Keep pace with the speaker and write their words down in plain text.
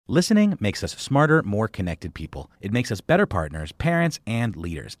Listening makes us smarter, more connected people. It makes us better partners, parents, and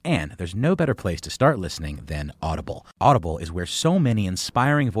leaders. And there's no better place to start listening than Audible. Audible is where so many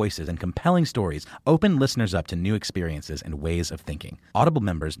inspiring voices and compelling stories open listeners up to new experiences and ways of thinking. Audible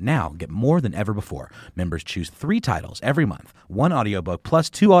members now get more than ever before. Members choose 3 titles every month, 1 audiobook plus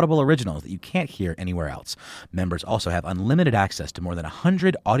 2 Audible originals that you can't hear anywhere else. Members also have unlimited access to more than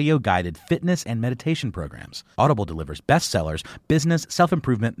 100 audio-guided fitness and meditation programs. Audible delivers bestsellers, business,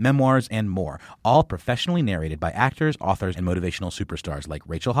 self-improvement, memoirs, and more, all professionally narrated by actors, authors, and motivational superstars like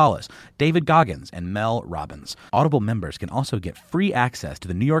Rachel Hollis, David Goggins, and Mel Robbins. Audible members can also get free access to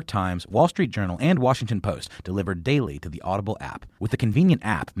the New York Times, Wall Street Journal, and Washington Post delivered daily to the Audible app. With the convenient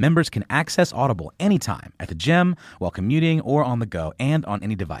app, members can access Audible anytime, at the gym, while commuting, or on the go, and on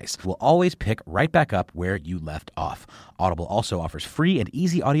any device. We'll always pick right back up where you left off. Audible also offers free and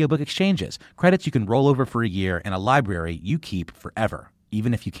easy audiobook exchanges, credits you can roll over for a year, and a library you keep forever,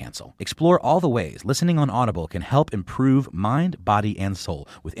 even if you cancel. Explore all the ways listening on Audible can help improve mind, body, and soul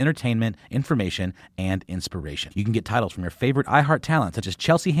with entertainment, information, and inspiration. You can get titles from your favorite iHeart talent such as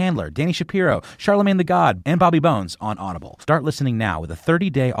Chelsea Handler, Danny Shapiro, Charlamagne the God, and Bobby Bones on Audible. Start listening now with a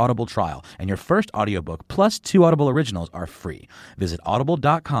 30-day Audible trial, and your first audiobook plus 2 Audible originals are free. Visit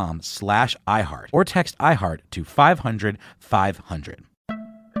audible.com/iHeart or text iHeart to 500-500.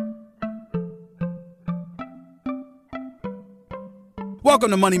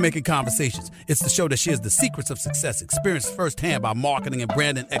 Welcome to Money Making Conversations. It's the show that shares the secrets of success, experienced firsthand by marketing and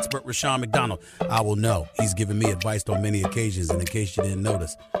branding expert Rushion McDonald. I will know. He's given me advice on many occasions, and in case you didn't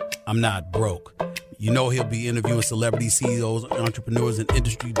notice, I'm not broke. You know he'll be interviewing celebrity CEOs, entrepreneurs, and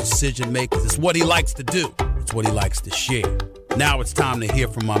industry decision makers. It's what he likes to do. It's what he likes to share. Now it's time to hear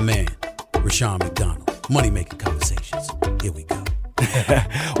from my man, Rushion McDonald. Money Making Conversations. Here we go.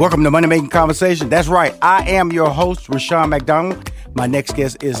 Welcome to Money Making Conversation. That's right. I am your host, Rushion McDonald. My next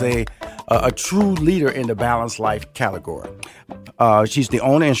guest is a true leader in the balanced life category. She's the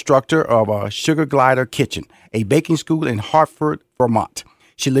owner and instructor of Sugar Glider Kitchen, a baking school in Hartford, Vermont.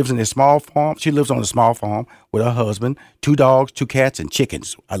 She lives on a small farm with her husband, 2 dogs, 2 cats, and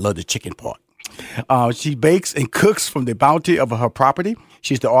chickens. I love the chicken part. She bakes and cooks from the bounty of her property.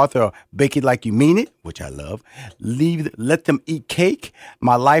 She's the author of Bake It Like You Mean It, which I love. Let Them Eat Cake,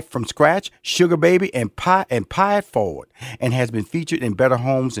 My Life from Scratch, Sugar Baby, and Pie It Forward, and has been featured in Better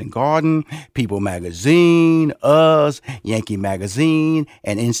Homes and Garden, People Magazine, Us, Yankee Magazine,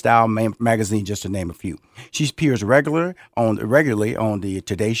 and In Style Magazine, just to name a few. She appears regularly on the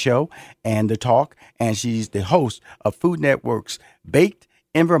Today Show and The Talk, and she's the host of Food Network's Baked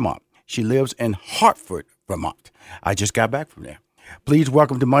in Vermont. She lives in Hartford, Vermont. I just got back from there. Please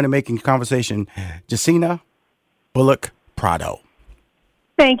welcome to Money Making Conversation, Gesine Bullock-Prado.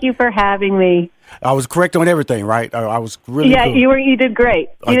 Thank you for having me. I was correct on everything, right? I was really good. You did great.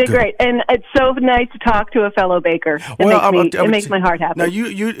 You did great, and it's so nice to talk to a fellow baker. It makes my heart happy. Now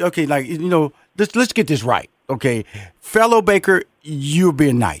you okay? Like let's get this right, okay? Fellow baker, you're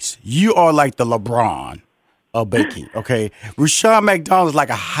being nice. You are like the LeBron of baking, okay? Rushion McDonald is like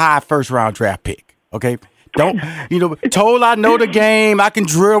a high first-round draft pick, okay? Told I know the game. I can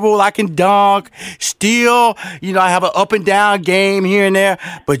dribble. I can dunk. Still, I have an up and down game here and there.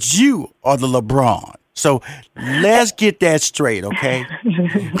 But you are the LeBron. So let's get that straight, okay?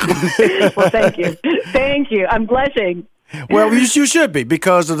 Well, thank you. Thank you. I'm blushing. Well, you should be,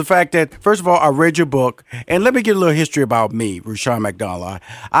 because of the fact that, first of all, I read your book, and let me get a little history about me, Rushion McDonald.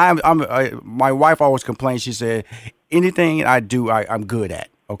 My wife always complains. She said, anything I do, I'm good at.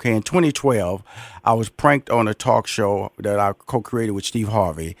 Okay, in 2012, I was pranked on a talk show that I co-created with Steve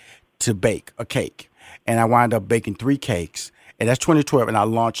Harvey to bake a cake. And I wound up baking 3 cakes. And that's 2012, and I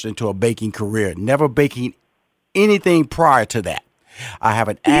launched into a baking career, never baking anything prior to that. I have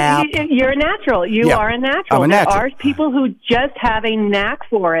an app. You're a natural. You are a natural. I'm a natural. There are people who just have a knack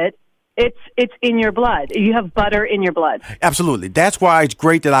for it. It's in your blood. You have butter in your blood. Absolutely. That's why it's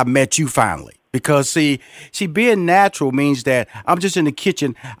great that I met you finally. Because, see, being natural means that I'm just in the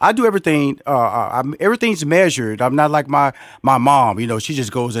kitchen. I do everything. Everything's measured. I'm not like my mom. She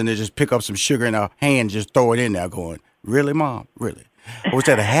just goes in there, just pick up some sugar in her hand, and just throw it in there going, really, Mom? Really? Or was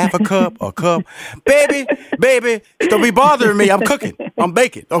that a half a cup, a cup? Baby, don't be bothering me. I'm cooking. I'm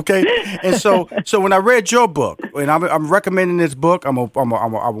baking, okay? And so when I read your book, and I'm recommending this book, I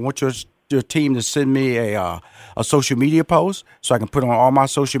want your team to send me a social media post so I can put on all my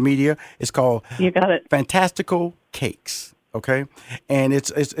social media. It's called You Got It. Fantastical Cakes, okay? And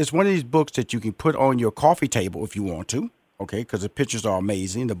it's one of these books that you can put on your coffee table if you want to, okay? Because the pictures are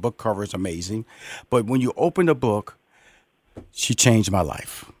amazing. The book cover is amazing. But when you open the book, she changed my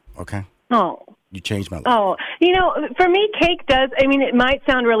life, okay? Oh, You changed my life. Oh, for me, cake does. I mean, it might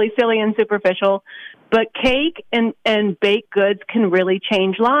sound really silly and superficial, but cake and baked goods can really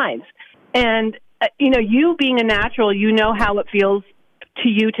change lives. And, you being a natural, you know how it feels to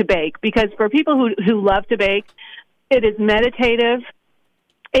you to bake. Because for people who love to bake, it is meditative.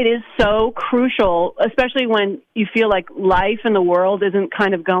 It is so crucial, especially when you feel like life in the world isn't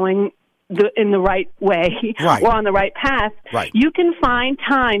kind of going in the right way or on the right path. Right. You can find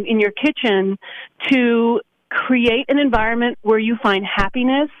time in your kitchen to create an environment where you find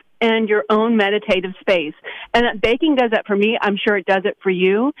happiness and your own meditative space. And baking does that for me. I'm sure it does it for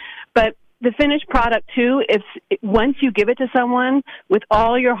you. But the finished product, too, once you give it to someone with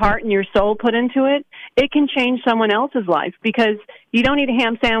all your heart and your soul put into it, it can change someone else's life, because you don't eat a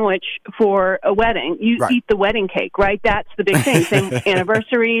ham sandwich for a wedding. You eat the wedding cake, right? That's the big thing. Same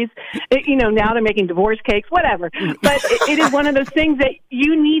anniversaries. Now they're making divorce cakes, whatever. But it is one of those things that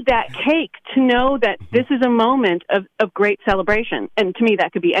you need that cake to know that this is a moment of great celebration. And to me,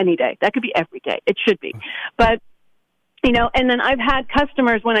 that could be any day. That could be every day. It should be. But and then I've had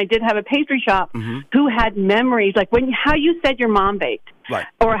customers when I did have a pastry shop who had memories, like how you said your mom baked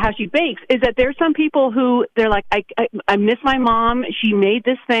or how she bakes, is that there's some people who they're like, I miss my mom. She made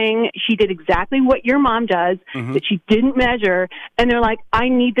this thing. She did exactly what your mom does, that she didn't measure. And they're like, I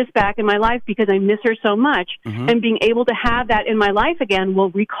need this back in my life because I miss her so much. And being able to have that in my life again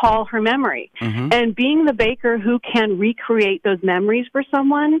will recall her memory. And being the baker who can recreate those memories for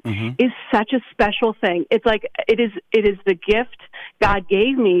someone is such a special thing. It's like, it is the gift God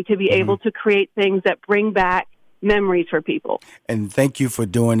gave me to be able to create things that bring back memories for people. And thank you for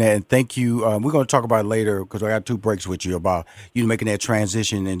doing that. And thank you. We're going to talk about it later, because I got 2 breaks with you about you making that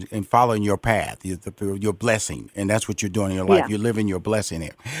transition and following your path, your blessing. And that's what you're doing in your life. You're living your blessing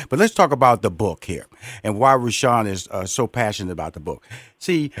here. But let's talk about the book here and why Rushion is so passionate about the book.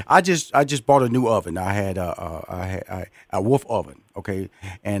 See, I just bought a new oven. I had a Wolf oven. Okay.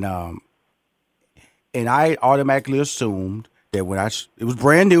 And I automatically assumed that it was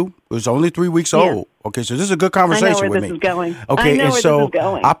brand new. It was only 3 weeks old. Okay, so this is a good conversation with me. I know where this is going. Okay, and so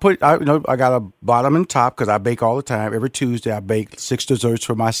I got a bottom and top, because I bake all the time. Every Tuesday, I bake 6 desserts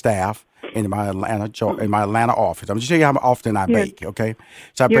for my staff in my Atlanta office. I'm just telling you how often I bake. Okay,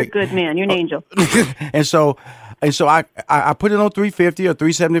 so you're a good man. You're an angel. and so I put it on 350 or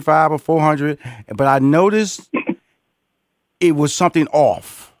 375 or 400, but I noticed it was something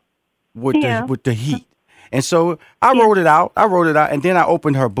off with the heat. And so I wrote it out, and then I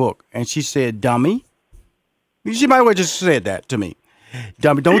opened her book, and she said, "Dummy." She might have just said that to me.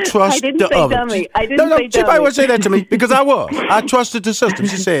 "Dummy, don't trust the oven." I didn't say dummy. She might have said that to me, because I trusted the system.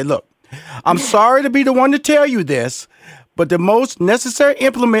 She said, "Look, I'm sorry to be the one to tell you this, but the most necessary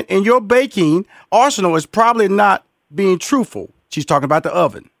implement in your baking arsenal is probably not being truthful." She's talking about the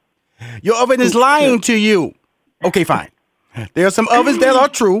oven. "Your oven is lying to you." Okay, fine. There are some ovens that are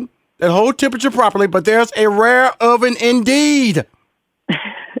true, that hold temperature properly, but there's a rare oven indeed.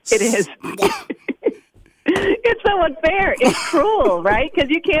 It is. It's so unfair. It's cruel, right? Because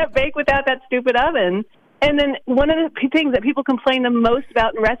you can't bake without that stupid oven. And then one of the things that people complain the most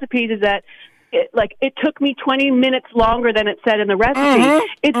about in recipes is that it took me 20 minutes longer than it said in the recipe.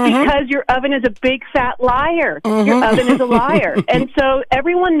 It's because your oven is a big fat liar. Your oven is a liar. And so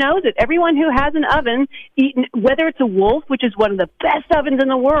everyone knows it. Everyone who has an oven, whether it's a Wolf, which is one of the best ovens in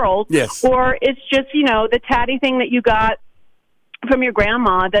the world, or it's just, the tatty thing that you got from your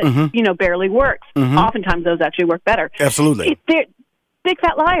grandma that, barely works. Oftentimes those actually work better. Absolutely. They're big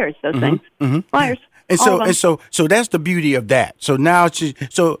fat liars, those things. Liars. And so that's the beauty of that. So now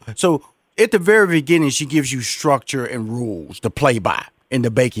so at the very beginning, she gives you structure and rules to play by in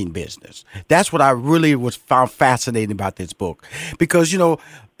the baking business. That's what I really found fascinating about this book, because the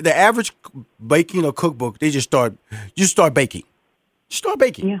average baking or cookbook, they just start baking. Start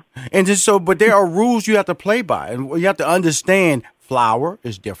baking. Yeah. And but there are rules you have to play by, and you have to understand flour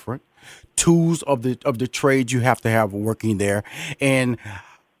is different. Tools of the trade you have to have working there. And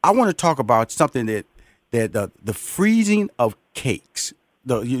I want to talk about something that the freezing of cakes.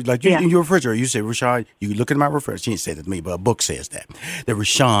 In your refrigerator, you say, "Rushion," you look at my refrigerator. She didn't say that to me, but a book says that. That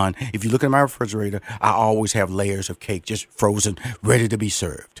Rushion, if you look at my refrigerator, I always have layers of cake just frozen, ready to be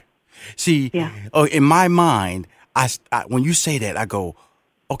served. See, in my mind, I when you say that, I go,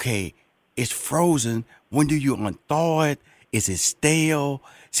 okay, it's frozen. When do you unthaw it? Is it stale?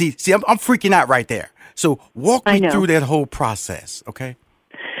 See, I'm freaking out right there. So walk me through that whole process, okay?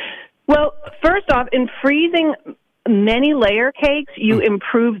 Well, first off, in freezing many layer cakes, you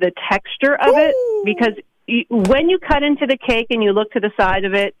improve the texture of it, because when you cut into the cake and you look to the side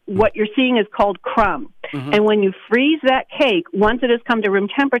of it, what you're seeing is called crumb. Mm-hmm. And when you freeze that cake, once it has come to room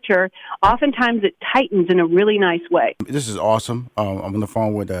temperature, oftentimes it tightens in a really nice way. This is awesome. I'm on the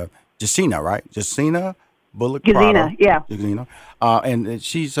phone with Gesine, right? Gesine Bullock-Prado. Gesine, yeah. Gesine. And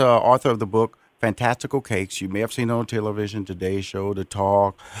she's author of the book Fantastical Cakes. You may have seen her on television, Today Show, The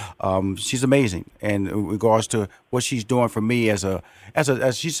Talk. She's amazing. And in regards to what she's doing for me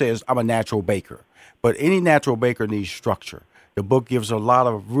as she says, I'm a natural baker. But any natural baker needs structure. The book gives a lot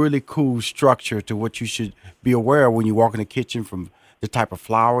of really cool structure to what you should be aware of when you walk in the kitchen, from the type of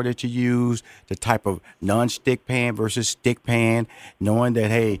flour that you use, the type of non-stick pan versus stick pan, knowing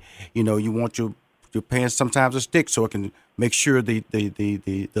that, hey, you want your pan sometimes a stick so it can make sure the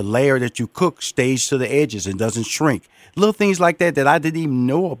layer that you cook stays to the edges and doesn't shrink. Little things like that I didn't even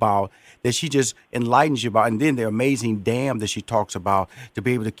know about, that she just enlightens you about. And then the amazing dam that she talks about to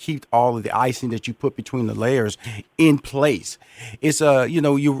be able to keep all of the icing that you put between the layers in place. It's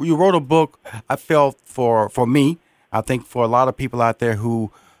you wrote a book, I felt, for me. I think for a lot of people out there who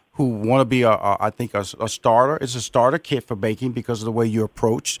want to be a starter. It's a starter kit for baking because of the way you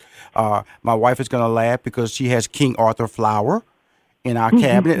approach. My wife is going to laugh because she has King Arthur flour in our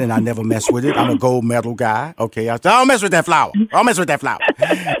cabinet, and I never mess with it. I'm a gold medal guy. Okay, I don't mess with that flour.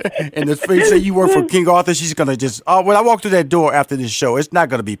 And if you say you work for King Arthur, she's going to just, when I walk through that door after this show, it's not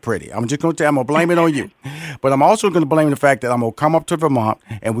going to be pretty. I'm just going to blame it on you. But I'm also going to blame the fact that I'm going to come up to Vermont,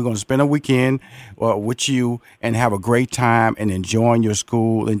 and we're going to spend a weekend with you and have a great time and enjoying your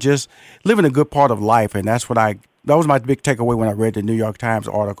school and just living a good part of life. And that's what that was my big takeaway when I read the New York Times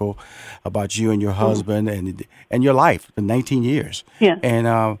article about you and your husband and your life, the 19 years. Yeah.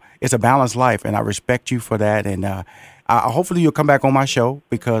 And it's a balanced life, and I respect you for that. And hopefully you'll come back on my show,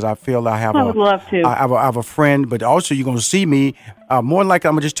 because I feel I would love to. I have a friend, but also you're going to see me. More than likely,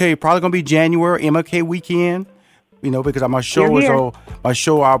 I'm going to just tell you, probably going to be January, MLK weekend. Because my show,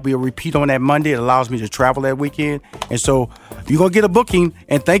 I'll be a repeat on that Monday. It allows me to travel that weekend. And so you're going to get a booking.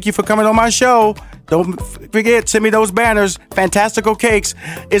 And thank you for coming on my show. Don't forget, send me those banners. Fantastical Cakes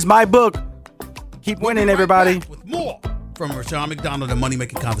is my book. Keep winning, everybody. Back with more from Rushion McDonald and Money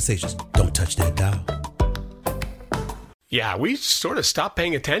Making Conversations. Don't touch that dial. Yeah, we sort of stopped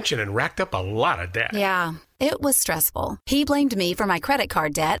paying attention and racked up a lot of debt. Yeah, it was stressful. He blamed me for my credit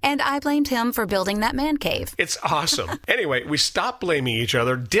card debt, and I blamed him for building that man cave. It's awesome. Anyway, we stopped blaming each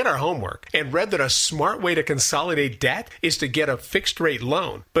other, did our homework, and read that a smart way to consolidate debt is to get a fixed-rate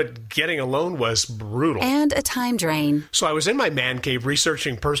loan. But getting a loan was brutal. And a time drain. So I was in my man cave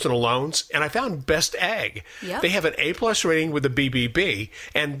researching personal loans, and I found Best Egg. Yep. They have an A+ rating with the BBB,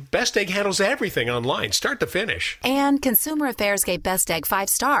 and Best Egg handles everything online, start to finish. And Consumer Affairs gave Best Egg 5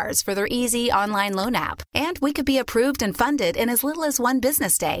 stars for their easy online loan app. And we could be approved and funded in as little as 1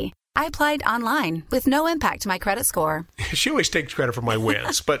 business day. I applied online with no impact to my credit score. She always takes credit for my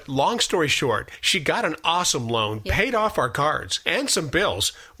wins, but long story short, she got an awesome loan, paid off our cards and some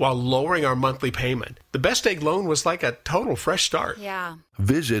bills while lowering our monthly payment. The Best Egg loan was like a total fresh start. Yeah.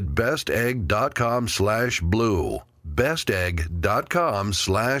 Visit bestegg.com/blue.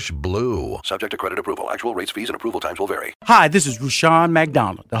 bestegg.com/blue. Subject to credit approval. Actual rates, fees, and approval times will vary. Hi, this is Rushion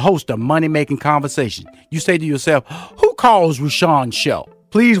McDonald, the host of Money Making Conversation. You say to yourself, who calls Rushion's show?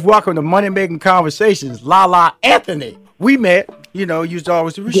 Please welcome to Money Making Conversations, Lala Anthony. We met, used to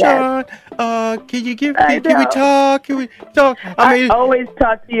always say, Rushion, can we talk? Can we talk? I always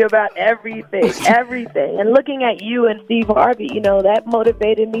talk to you about everything. And looking at you and Steve Harvey, that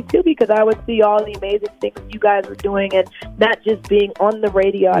motivated me too, because I would see all the amazing things you guys were doing and not just being on the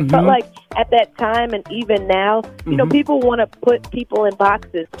radio. I felt like at that time and even now, people want to put people in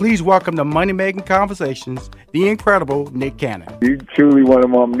boxes. Please welcome to Money Making Conversations, the incredible Nick Cannon. You're truly one of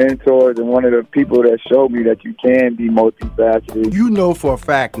my mentors and one of the people that showed me that you can be multifaceted. You know for a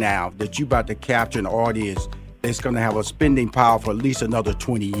fact now that you're about to capture an audience that's going to have a spending power for at least another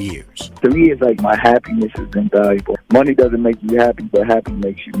 20 years. To me, it's like my happiness is invaluable. Money doesn't make you happy, but happy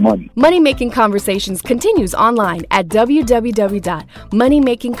makes you money. Money Making Conversations continues online at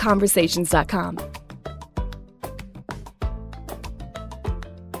www.moneymakingconversations.com.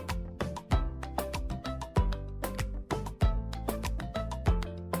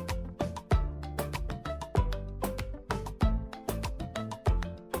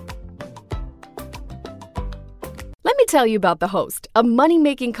 Let me tell you about the host of Money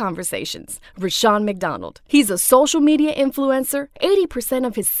Making Conversations, Rushion McDonald. He's a social media influencer. 80%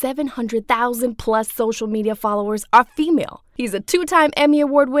 of his 700,000 plus social media followers are female. He's a 2-time Emmy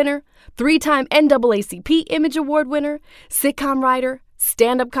Award winner, 3-time NAACP Image Award winner, sitcom writer,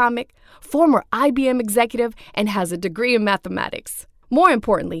 stand-up comic, former IBM executive, and has a degree in mathematics. More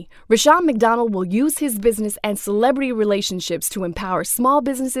importantly, Rushion McDonald will use his business and celebrity relationships to empower small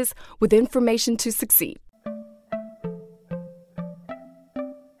businesses with information to succeed.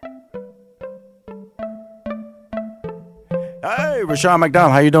 Hey, Rushion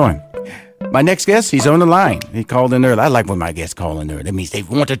McDonald, how you doing? My next guest, he's on the line. He called in early. I like when my guests call in early. That means they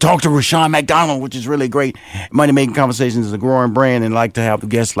want to talk to Rushion McDonald, which is really great. Money Making Conversations is a growing brand, and I like to have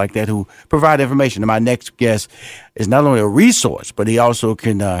guests like that who provide information. And my next guest is not only a resource, but he also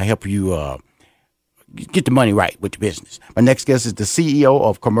can help you get the money right with your business. My next guest is the CEO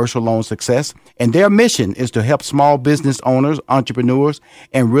of Commercial Loan Success, and their mission is to help small business owners, entrepreneurs,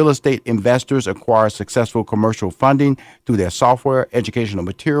 and real estate investors acquire successful commercial funding through their software, educational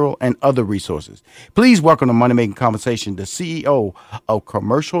material, and other resources. Please welcome to Money Making Conversation the CEO of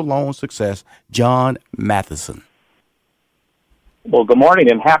Commercial Loan Success, John Matheson. Well, good morning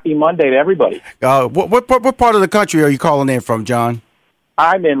and happy Monday to everybody. What part of the country are you calling in from, John?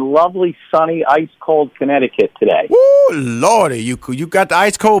 I'm in lovely, sunny, ice-cold Connecticut today. Woo, Lordy, you got the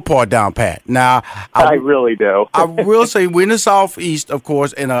ice-cold part down pat. Now, I really do. I will say we're in the southeast, of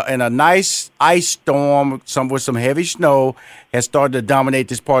course, in a nice ice storm, with some heavy snow has started to dominate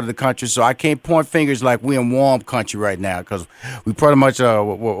this part of the country. So I can't point fingers like we're in warm country right now because we pretty much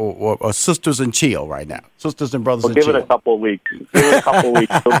are sisters and chill right now. Sisters and brothers and chill. Give it a couple of weeks.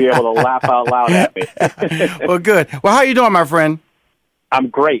 You'll be able to laugh out loud at me. Well, good. Well, how you doing, my friend? I'm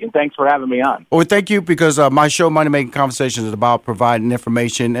great, and thanks for having me on. Well, thank you, because my show, Money Making Conversations, is about providing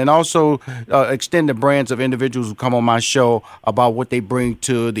information and also extend the brands of individuals who come on my show about what they bring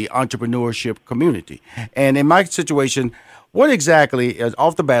to the entrepreneurship community. And in my situation, what exactly,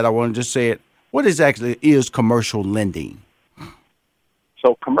 off the bat, I want to just say it, what exactly is commercial lending?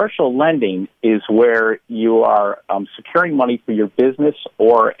 So commercial lending is where you are securing money for your business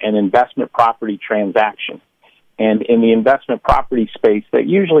or an investment property transaction. And in the investment property space, that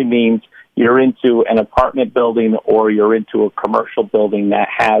usually means you're into an apartment building or you're into a commercial building that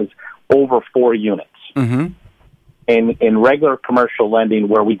has over 4 units. Mm-hmm. And in regular commercial lending,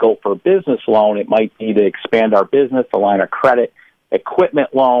 where we go for a business loan, it might be to expand our business, a line of credit,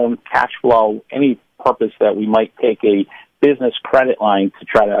 equipment loan, cash flow, any purpose that we might take a business credit line to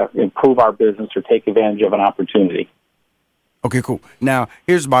try to improve our business or take advantage of an opportunity. Okay, cool. Now,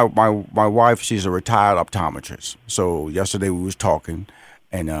 here's my wife. She's a retired optometrist. So yesterday we was talking,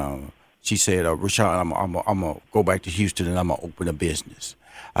 and she said, Rushion, I'm going to go back to Houston, and I'm going to open a business.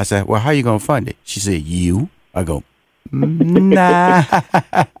 I said, well, how you going to fund it? She said, you? I go, nah.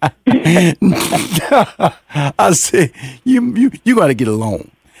 I said, you got to get a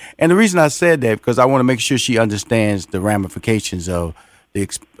loan. And the reason I said that, because I want to make sure she understands the ramifications of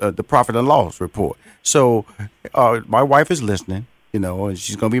the profit and loss report. So my wife is listening, and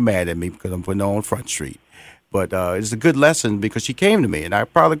she's going to be mad at me because I'm putting her on Front Street. But it's a good lesson because she came to me, and I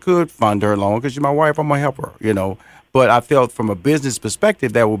probably could fund her loan because she's my wife. I'm going to help her, But I felt from a business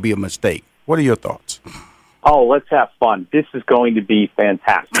perspective that would be a mistake. What are your thoughts? Oh, let's have fun. This is going to be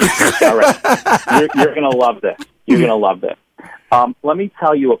fantastic. All right. You're going to love this. You're going to love this. Let me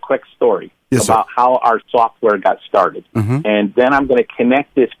tell you a quick story about how our software got started. Mm-hmm. And then I'm going to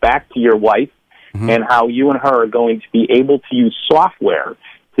connect this back to your wife and how you and her are going to be able to use software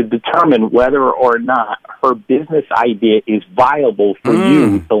to determine whether or not her business idea is viable for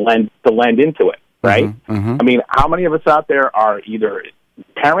you to lend into it, right? Mm-hmm. I mean, how many of us out there are either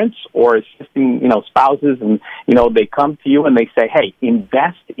parents or assisting, spouses, and, they come to you and they say, hey,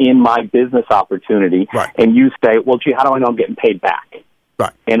 invest in my business opportunity. Right. And you say, well, gee, how do I know I'm getting paid back?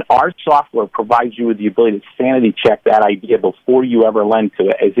 Right. And our software provides you with the ability to sanity check that idea before you ever lend to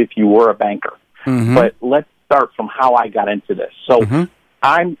it, as if you were a banker. Mm-hmm. But let's start from how I got into this. So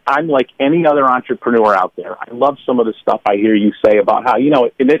I'm like any other entrepreneur out there. I love some of the stuff I hear you say about how,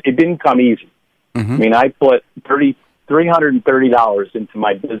 it didn't come easy. Mm-hmm. I mean, I put $330 into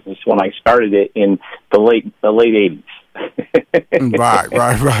my business when I started it in the late 80s. Right.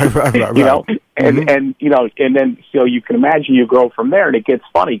 And then so you can imagine you grow from there, and it gets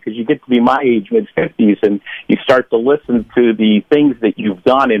funny because you get to be my age, mid-50s, and you start to listen to the things that you've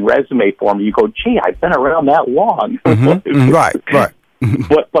done in resume form. You go, gee, I've been around that long. Right.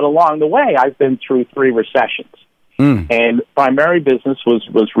 But along the way, I've been through 3 recessions. And primary business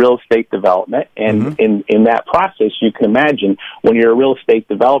was real estate development. And in that process, you can imagine when you're a real estate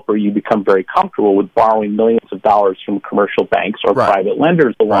developer, you become very comfortable with borrowing millions of dollars from commercial banks or private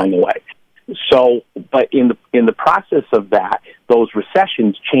lenders along the way. So, but in the process of that, those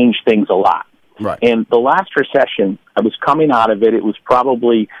recessions changed things a lot. Right. And the last recession, I was coming out of it. It was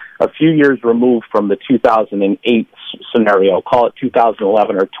probably a few years removed from the 2008 scenario. Call it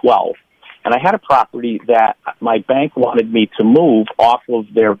 2011 or 12. And I had a property that my bank wanted me to move off of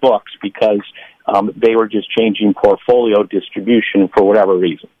their books because they were just changing portfolio distribution for whatever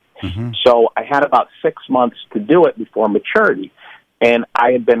reason. Mm-hmm. So I had about 6 months to do it before maturity. And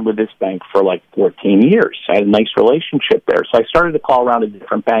I had been with this bank for like 14 years. I had a nice relationship there. So I started to call around to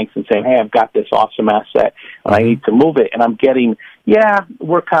different banks and say, hey, I've got this awesome asset, and I need to move it. And I'm getting, yeah,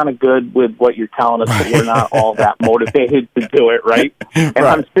 we're kind of good with what you're telling us, but we're not all that motivated to do it, right? And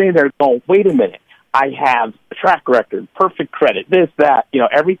I'm sitting there going, wait a minute. I have a track record, perfect credit, this, that,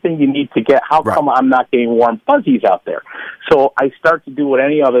 everything you need to get. How come I'm not getting warm fuzzies out there? So I start to do what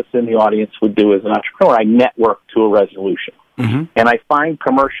any of us in the audience would do as an entrepreneur. I network to a resolution. Mm-hmm. And I find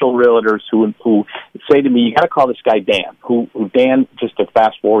commercial realtors who say to me, you got to call this guy Dan, who Dan, just to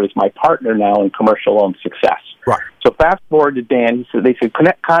fast forward, is my partner now in commercial loan success. Right. So fast forward to Dan. They said,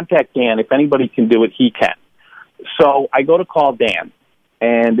 contact Dan. If anybody can do it, he can. So I go to call Dan,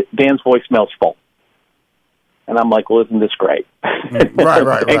 and Dan's voicemail's full. And I'm like, well, isn't this great? Right. With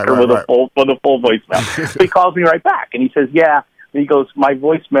a full voicemail. So he calls me right back, and he says, yeah. And he goes, my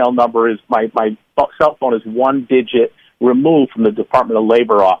voicemail number is, my cell phone is 1 digit removed from the Department of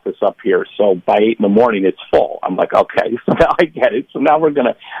Labor office up here. So by 8 in the morning, it's full. I'm like, okay, so now I get it. So now we're going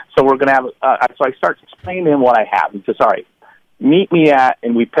to have, so I start explaining to him what I have. He says, all right, meet me at,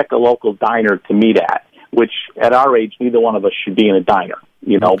 and we pick a local diner to meet at, which at our age, neither one of us should be in a diner,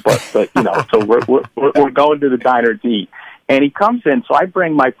 but so we're going to the diner to eat. And he comes in, so I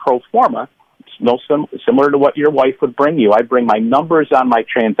bring my pro forma, similar to what your wife would bring you. I bring my numbers on my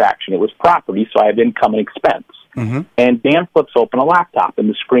transaction. It was property, so I have income and expense. Mm-hmm. And Dan flips open a laptop, and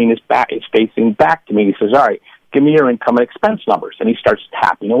the screen is facing back to me. He says, all right, give me your income and expense numbers. And he starts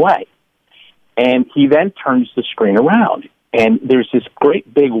tapping away. And he then turns the screen around, and there's this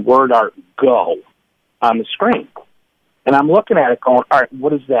great big word art go on the screen. And I'm looking at it going, all right, what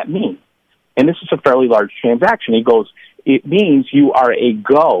does that mean? And this is a fairly large transaction. He goes, it means you are a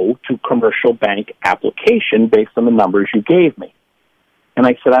go to commercial bank application based on the numbers you gave me. And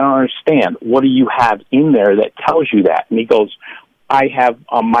I said, I don't understand. What do you have in there that tells you that? And he goes, I have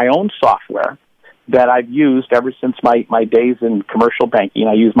my own software that I've used ever since my days in commercial banking.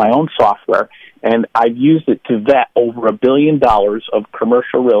 I use my own software, and I've used it to vet over $1 billion of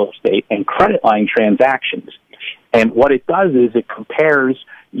commercial real estate and credit line transactions. And what it does is it compares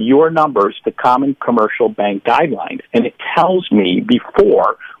your numbers to common commercial bank guidelines, and it tells me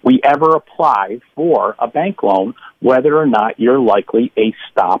before we ever apply for a bank loan whether or not you're likely a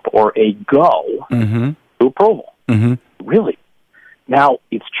stop or a go to approval. Mm-hmm. Really. Now,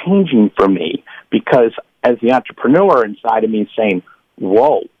 it's changing for me because as the entrepreneur inside of me is saying,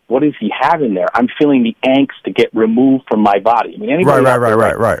 whoa, what does he have in there? I'm feeling the angst to get removed from my body. I mean, anybody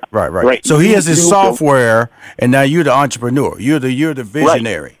right. So he has his software, and now you're the entrepreneur. You're the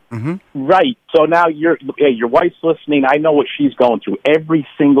visionary. Right. Mm-hmm. Right. So now your wife's listening. I know what she's going through. Every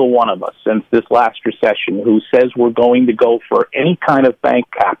single one of us since this last recession who says we're going to go for any kind of bank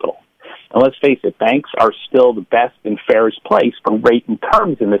capital. And let's face it, banks are still the best and fairest place for rate and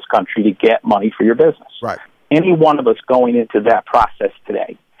terms in this country to get money for your business. Right. Any one of us going into that process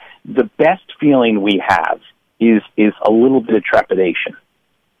today, the best feeling we have is a little bit of trepidation,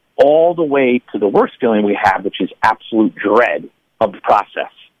 all the way to the worst feeling we have, which is absolute dread of the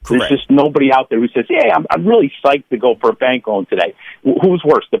process. Correct. There's just nobody out there who says, yeah, I'm really psyched to go for a bank loan today. Who's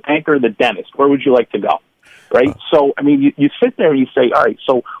worse, the banker or the dentist? Where would you like to go? Right? So, I mean, you sit there and you say, all right,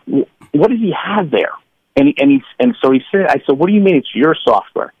 so what does he have there? So he said, I said, what do you mean it's your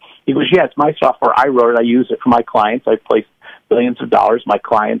software? He goes, yeah, it's my software. I wrote it. I use it for my clients. I've placed billions of dollars. My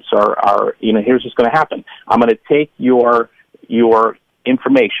clients are here's what's going to happen. I'm going to take your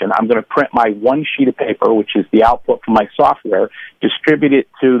information. I'm going to print my one sheet of paper, which is the output from my software, distribute it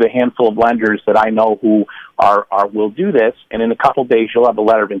to the handful of lenders that I know who will do this, and in a couple of days you'll have a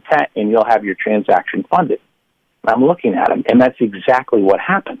letter of intent and you'll have your transaction funded. And I'm looking at him, and that's exactly what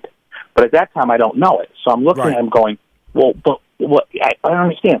happened. But at that time, I don't know it. So I'm looking at him going, well, but what? I don't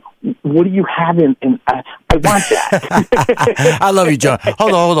understand. What do you have in I want that. I love you, John.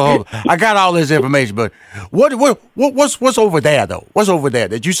 Hold on. I got all this information, but what's over there, though? What's over there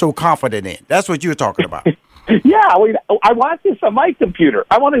that you're so confident in? That's what you're talking about. Yeah, I want this on my computer.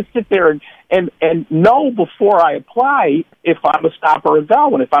 I want to sit there and know before I apply if I'm a stop or a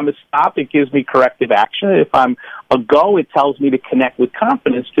go. And if I'm a stop, it gives me corrective action. If I'm a go, it tells me to connect with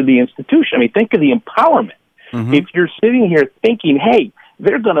confidence to the institution. I mean, think of the empowerment. Mm-hmm. If you're sitting here thinking, hey,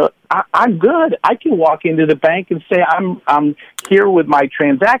 I'm good. I can walk into the bank and say, I'm here with my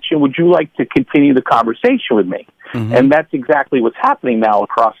transaction. Would you like to continue the conversation with me? Mm-hmm. And that's exactly what's happening now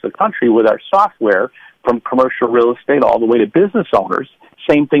across the country with our software. from commercial real estate all the way to business owners.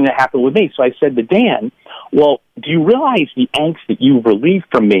 Same thing that happened with me. So I said to Dan, well, do you realize the angst that you've relieved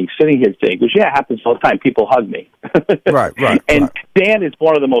from me sitting here today? He goes, yeah, it happens all the time. People hug me. Right. And Dan is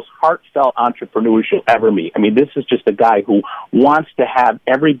one of the most heartfelt entrepreneurs you'll ever meet. I mean, this is just a guy who wants to have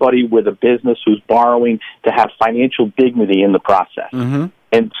everybody with a business who's borrowing to have financial dignity in the process. Mm-hmm.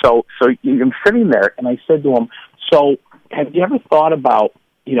 And so I'm sitting there, and I said to him, so have you ever thought about,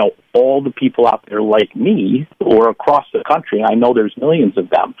 all the people out there like me or across the country, I know there's millions of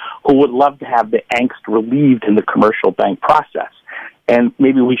them, who would love to have the angst relieved in the commercial bank process. And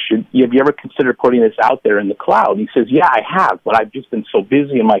maybe have you ever considered putting this out there in the cloud? And he says, yeah, I have, but I've just been so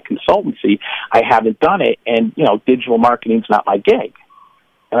busy in my consultancy, I haven't done it. And, digital marketing's not my gig.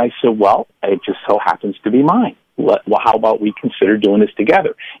 And I said, well, it just so happens to be mine. Well, how about we consider doing this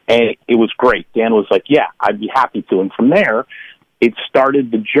together? And it was great. Dan was like, yeah, I'd be happy to. And from there, it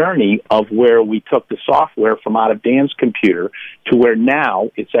started the journey of where we took the software from out of Dan's computer to where now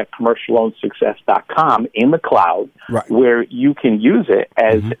it's at commercialloansuccess.com in the cloud, right, where you can use it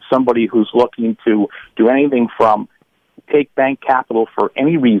as somebody who's looking to do anything from take bank capital for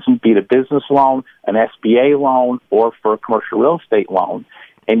any reason, be it a business loan, an SBA loan, or for a commercial real estate loan,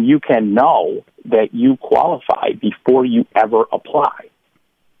 and you can know that you qualify before you ever apply.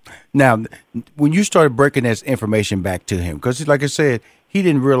 Now, when you started breaking this information back to him, because like I said, he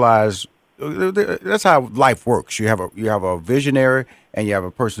didn't realize that's how life works. You have a visionary and you have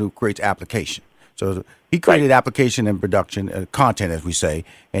a person who creates application. So he created application and production, content, as we say,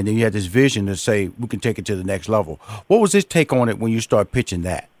 and then you had this vision to say we can take it to the next level. What was his take on it when you started pitching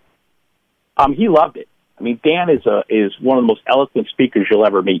that? He loved it. I mean, Dan is one of the most eloquent speakers you'll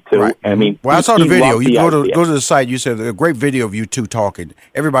ever meet, too. Right. I mean, I saw the video. You go to the site. You said a great video of you two talking.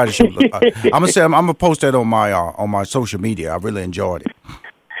 Everybody should. I'm gonna post that on my social media. I really enjoyed it.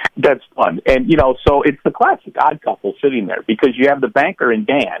 That's fun, and so it's the classic odd couple sitting there because you have the banker and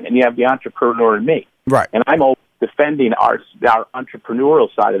Dan, and you have the entrepreneur and me. Right. And I'm defending our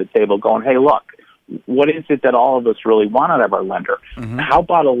entrepreneurial side of the table, going, hey, look, what is it that all of us really want out of our lender? Mm-hmm. How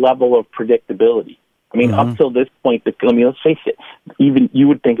about a level of predictability? I mean, up till this point, let's face it, even you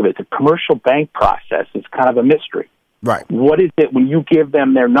would think of it, the commercial bank process is kind of a mystery. Right. What is it, when you give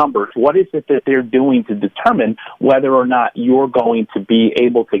them their numbers, what is it that they're doing to determine whether or not you're going to be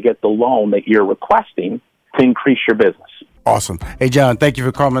able to get the loan that you're requesting to increase your business? Awesome. Hey, John, thank you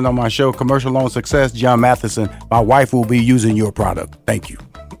for coming on my show, Commercial Loan Success. John Matheson, my wife will be using your product. Thank you.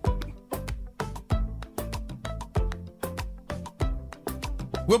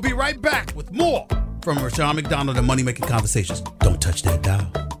 We'll be right back with more from Rushion McDonald and Money Making Conversations. Don't touch that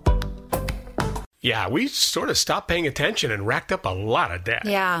dial. Yeah, we sort of stopped paying attention and racked up a lot of debt.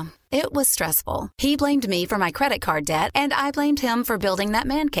 Yeah, it was stressful. He blamed me for my credit card debt, and I blamed him for building that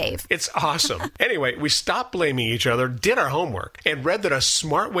man cave. It's awesome. Anyway, we stopped blaming each other, did our homework, and read that a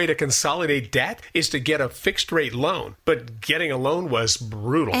smart way to consolidate debt is to get a fixed-rate loan. But getting a loan was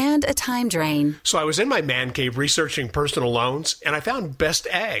brutal. And a time drain. So I was in my man cave researching personal loans, and I found Best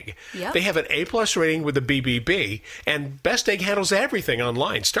Egg. Yep. They have an A+ rating with the BBB, and Best Egg handles everything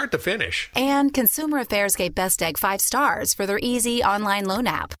online, start to finish. And Consumer Affairs gave Best Egg 5 stars for their easy online loan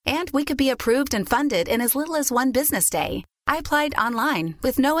app. And we could be approved and funded in as little as 1 business day. I applied online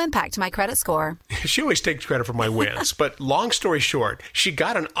with no impact to my credit score. She always takes credit for my wins, but long story short, she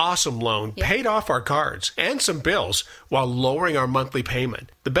got an awesome loan, paid off our cards and some bills while lowering our monthly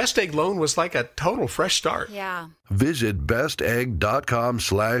payment. The Best Egg loan was like a total fresh start. Yeah. Visit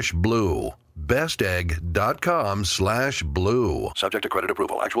bestegg.com/blue. bestegg.com/blue. Subject to credit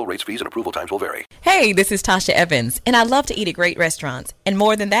approval. Actual rates, fees, and approval times will vary. Hey, this is Tasha Evans, and I love to eat at great restaurants. And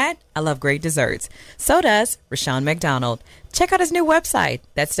more than that, I love great desserts. So does Rushion McDonald. Check out his new website.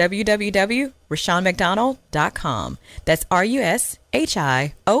 That's www.rushionmcdonald.com. That's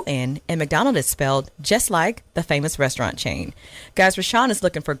RUSHION, and McDonald is spelled just like the famous restaurant chain. Guys, Rushion is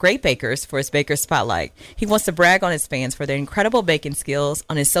looking for great bakers for his Baker Spotlight. He wants to brag on his fans for their incredible baking skills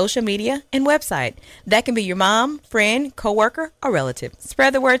on his social media and website. That can be your mom, friend, coworker, or relative.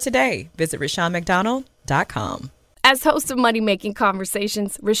 Spread the word today. Visit RushionMcDonald.com. As host of Money Making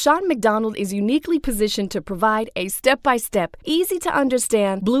Conversations, Rushion McDonald is uniquely positioned to provide a step-by-step,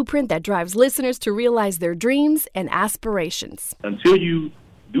 easy-to-understand blueprint that drives listeners to realize their dreams and aspirations. Until you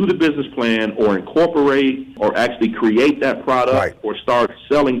do the business plan or incorporate or actually create that product or start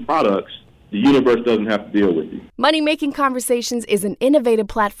selling products, the universe doesn't have to deal with you. Money Making Conversations is an innovative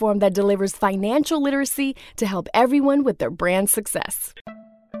platform that delivers financial literacy to help everyone with their brand success.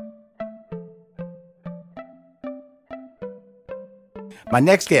 My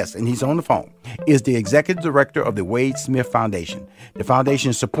next guest, and he's on the phone, is the executive director of the Wade Smith Foundation. The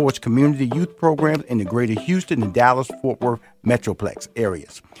foundation supports community youth programs in the greater Houston and Dallas-Fort Worth Metroplex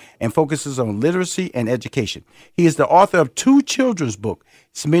areas and focuses on literacy and education. He is the author of 2 children's books,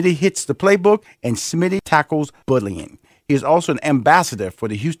 Smitty Hits the Playbook and Smitty Tackles Bullying. He is also an ambassador for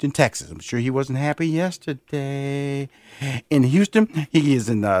the Houston Texans. I'm sure he wasn't happy yesterday. In Houston, he is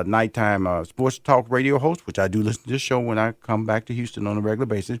in nighttime sports talk radio host, which I do listen to this show when I come back to Houston on a regular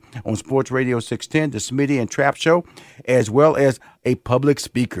basis, on Sports Radio 610, the Smitty and Trap Show, as well as a public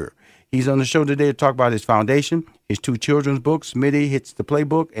speaker. He's on the show today to talk about his foundation, his 2 children's books, Smitty Hits the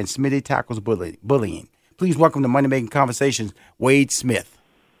Playbook and Smitty Tackles Bullying. Please welcome to Money Making Conversations, Wade Smith.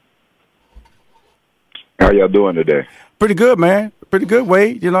 How y'all doing today? Pretty good, man. Pretty good,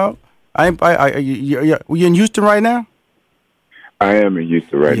 Wade. You know, you in Houston right now? I am in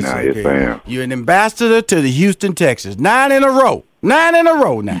Houston right now. Okay. Yes, I am. You're an ambassador to the Houston Texans. 9 in a row. 9 in a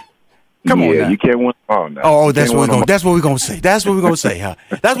row now. Come on now. You can't win them all now. Oh, that's what we're going to say. That's what we're going to say, huh?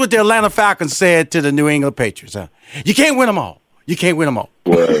 That's what the Atlanta Falcons said to the New England Patriots, huh? You can't win them all. You can't win them all.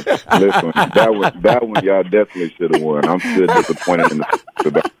 Well, listen, that one y'all definitely should have won. I'm still disappointed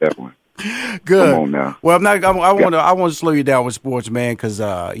about that one. Good. Come on now. Well, I want to slow you down with sports, man, because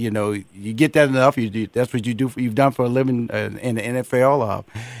you get that enough. That's what you've done for a living in the NFL.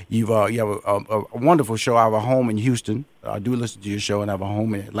 You have a wonderful show. I have a home in Houston. I do listen to your show, and I have a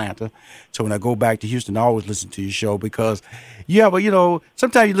home in Atlanta. So when I go back to Houston, I always listen to your show because you have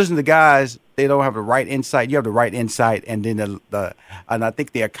sometimes you listen to guys, they don't have the right insight. You have the right insight, and then and I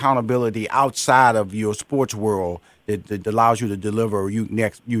think the accountability outside of your sports world that allows you to deliver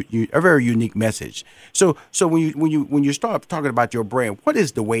a very unique message. So when you start talking about your brand, what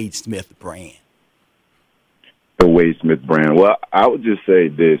is the Wade Smith brand? The Wade Smith brand. Well, I would just say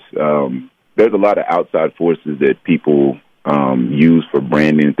this: there's a lot of outside forces that people use for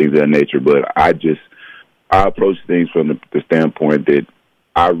branding and things of that nature. But I approach things from the standpoint that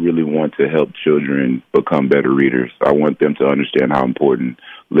I really want to help children become better readers. I want them to understand how important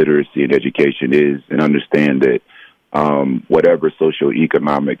literacy and education is, and understand that whatever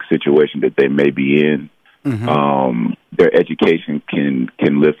socioeconomic situation that they may be in, their education can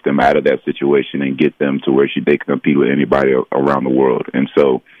lift them out of that situation and get them to where they can compete with anybody around the world. And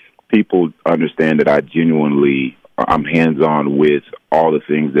so people understand that I'm hands-on with all the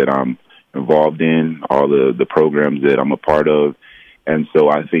things that I'm involved in, all the programs that I'm a part of. And so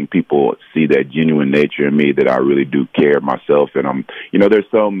I think people see that genuine nature in me, that I really do care myself. And there's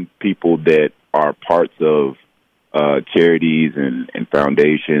some people that are parts of charities and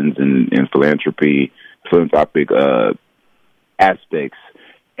foundations and philanthropic aspects,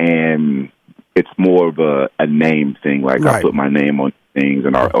 and it's more of a name thing. Like, right. I put my name on things,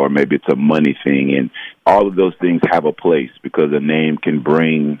 or maybe it's a money thing, and all of those things have a place because a name can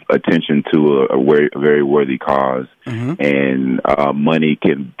bring attention to a very worthy cause, and money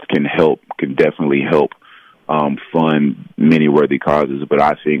can definitely help fund many worthy causes. But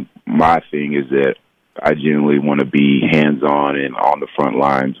I think my thing is that I genuinely want to be hands-on and on the front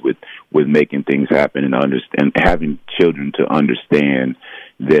lines with making things happen, and having children to understand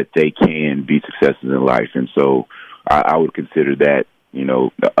that they can be successes in life. And so I would consider that,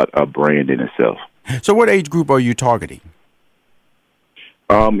 a brand in itself. So what age group are you targeting?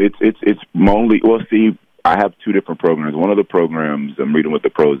 It's mainly, I have 2 different programs. One of the programs, I'm Reading with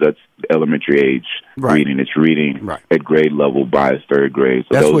the Pros, that's elementary age reading. It's reading at grade level by 3rd grade.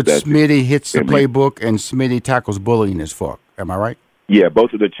 So that's what Smitty Hits the Playbook and Smitty Tackles Bullying is for. Am I right? Yeah,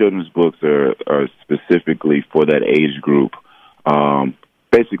 both of the children's books are specifically for that age group,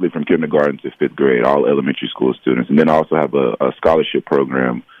 basically from kindergarten to 5th grade, all elementary school students. And then I also have a scholarship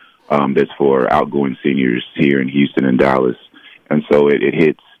program that's for outgoing seniors here in Houston and Dallas. And so it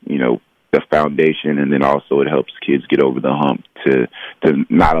hits, the foundation, and then also it helps kids get over the hump to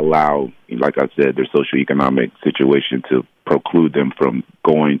not allow, like I said, their socioeconomic situation to preclude them from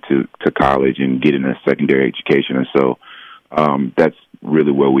going to college and getting a secondary education. And so that's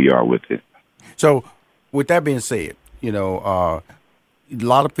really where we are with it. So with that being said, a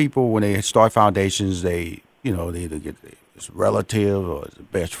lot of people, when they start foundations, they either get a relative or a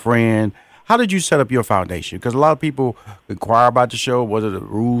best friend. How did you set up your foundation? Because a lot of people inquire about the show. What are the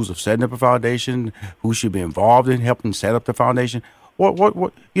rules of setting up a foundation? Who should be involved in helping set up the foundation?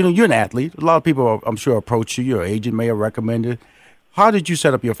 What? You're an athlete. A lot of people, I'm sure, approach you. Your agent may have recommended. How did you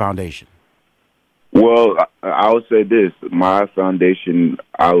set up your foundation? Well, I would say this. My foundation,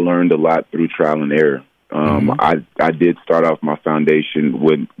 I learned a lot through trial and error. I did start off my foundation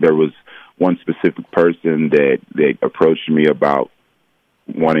when there was one specific person that approached me about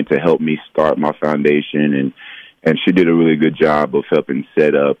wanting to help me start my foundation, and she did a really good job of helping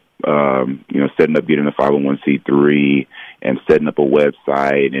setting up getting a 501c3 and setting up a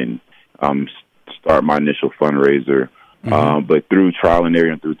website and start my initial fundraiser. But through trial and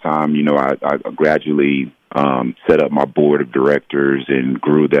error and through time, I gradually set up my board of directors and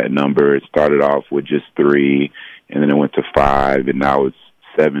grew that number. It started off with just 3, and then it went to 5, and now it's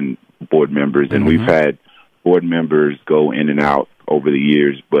 7 board members. And we've had board members go in and out over the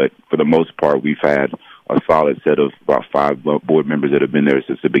years, but for the most part, we've had a solid set of about 5 board members that have been there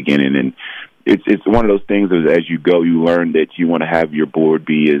since the beginning. And it's one of those things as you go, you learn that you want to have your board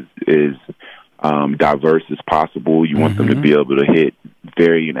be as diverse as possible. You want them to be able to hit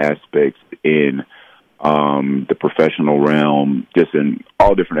varying aspects in the professional realm, just in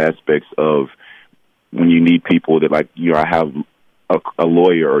all different aspects of when you need people that, like, I have a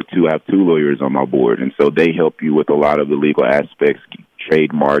lawyer or two. I have 2 lawyers on my board, and so they help you with a lot of the legal aspects,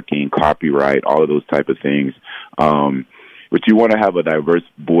 trademarking, copyright, all of those type of things. But you want to have a diverse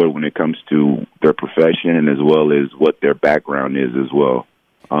board when it comes to their profession as well as what their background is as well.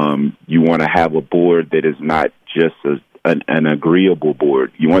 You want to have a board that is not just an agreeable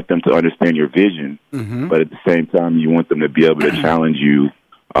board. You want them to understand your vision, but at the same time, you want them to be able to challenge you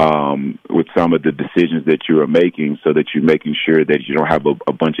with some of the decisions that you are making, so that you're making sure that you don't have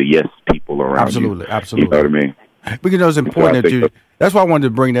a bunch of yes people around you. Absolutely. You know what I mean? Because it's important that you. That's why I wanted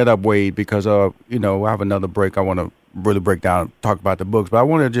to bring that up, Wade, because I have another break. I want to really break down, talk about the books, but I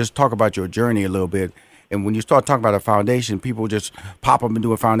want to just talk about your journey a little bit. And when you start talking about a foundation, people just pop up and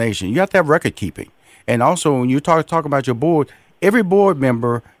do a foundation. You have to have record keeping. And also, when you talk about your board, every board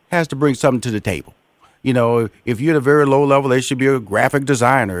member has to bring something to the table. If you're at a very low level, they should be a graphic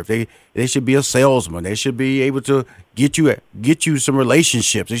designer. If they should be a salesman. They should be able to get you some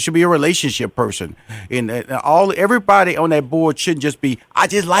relationships. They should be a relationship person. And everybody on that board shouldn't just be, I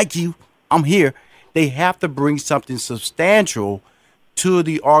just like you, I'm here. They have to bring something substantial to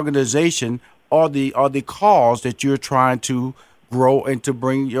the organization or the cause that you're trying to grow and to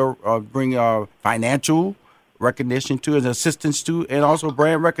bring financial recognition to, and assistance to, and also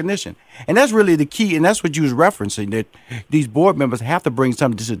brand recognition. And that's really the key, and that's what you was referencing, that these board members have to bring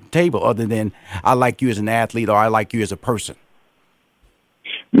something to the table other than I like you as an athlete or I like you as a person.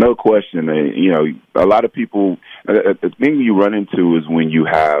 No question. A lot of people, the thing you run into is when you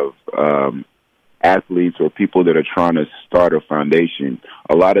have athletes or people that are trying to start a foundation,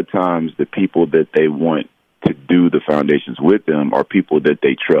 a lot of times the people that they want to do the foundations with them are people that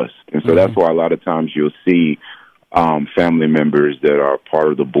they trust. And so that's why a lot of times you'll see family members that are part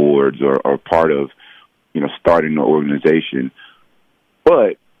of the boards or part of, starting the organization.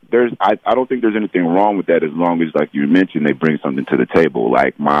 But I don't think there's anything wrong with that as long as, like you mentioned, they bring something to the table.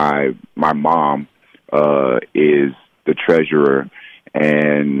 Like my mom is the treasurer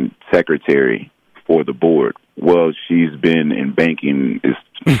and secretary for the board. Well, she's been in banking.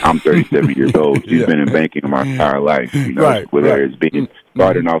 I'm 37 years old. She's been in banking my entire life. Whether it's been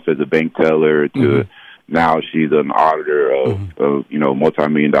starting off as a bank teller to now she's an auditor of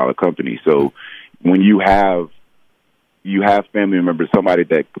multi-million-dollar company. So when you have family members, somebody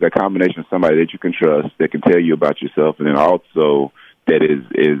that combination of somebody that you can trust, that can tell you about yourself, and then also that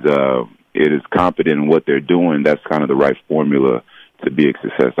is confident in what they're doing, that's kind of the right formula to be a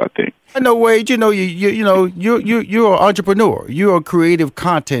success, I think. No, Wade, you're an entrepreneur. You're a creative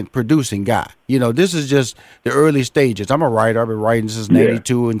content producing guy. This is just the early stages. I'm a writer. I've been writing since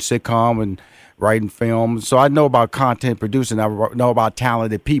 '92 in sitcom and writing film. So I know about content producing. I know about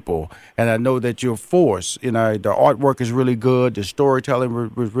talented people, and I know that your force. The artwork is really good. The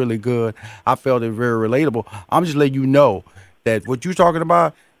storytelling was really good. I felt it very relatable. I'm just letting you know that what you're talking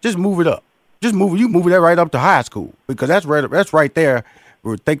about, just move it up. Just move that right up to high school, because that's right there.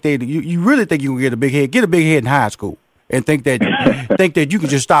 You really think you can get a big head in high school, and think that you can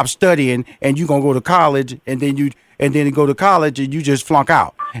just stop studying and you're gonna go to college, and then you go to college and you just flunk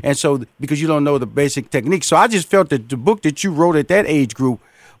out, and so because you don't know the basic techniques. So I just felt that the book that you wrote at that age group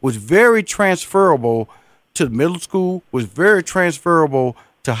was very transferable to middle school, was very transferable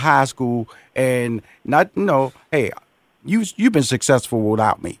to high school, and not hey, you've been successful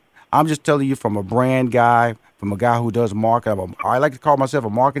without me. I'm just telling you from a brand guy, from a guy who does marketing. I like to call myself a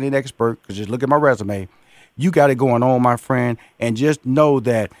marketing expert, because just look at my resume. You got it going on, my friend, and just know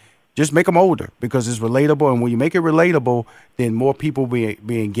that just make them older, because it's relatable. And when you make it relatable, then more people be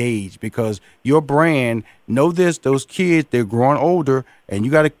engaged, because your brand, know this, those kids, they're growing older, And you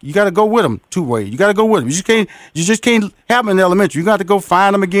gotta go with them two-way. You gotta go with them. You just can't have them in elementary. You got to go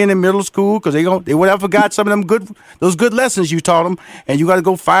find them again in middle school because they would have forgot some of them those good lessons you taught them, and you got to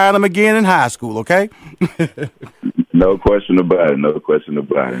go find them again in high school. Okay? No question about it. No question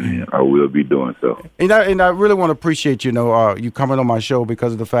about it. I will be doing so. And I really want to appreciate you coming on my show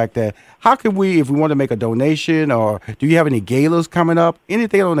because of the fact that how can we, if we want to make a donation, or do you have any galas coming up?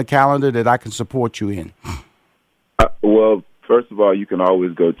 Anything on the calendar that I can support you in? Well, first of all, you can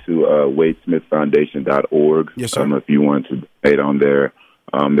always go to wadesmithfoundation.org. Yes, sir. If you want to donate on there,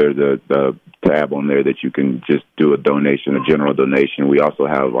 there's a tab on there that you can just do a donation, a general donation. We also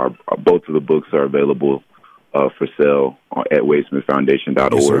have both of the books are available for sale at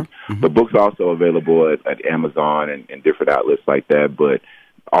wadesmithfoundation.org. Yes, sir. Mm-hmm. The book's also available at Amazon and different outlets like that, but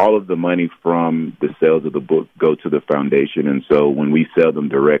all of the money from the sales of the book go to the foundation, and so when we sell them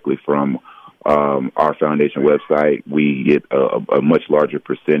directly from our foundation website, we get a much larger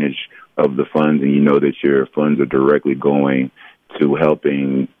percentage of the funds, and you know that your funds are directly going to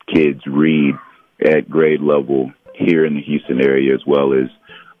helping kids read at grade level here in the Houston area as well as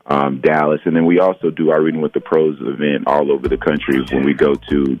Dallas. And then we also do our Reading with the Pros event all over the country when we go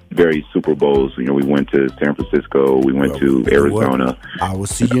to various Super Bowls. We went to San Francisco, we went to Arizona. I will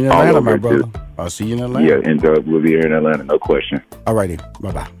see you in Atlanta, my brother. I'll see you in Atlanta. Yeah, and we'll be here in Atlanta, no question. All righty.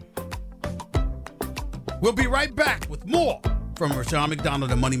 Bye-bye. We'll be right back with more from Rushion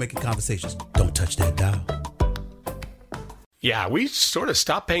McDonald and Money Making Conversations. Don't touch that dial. Yeah, we sort of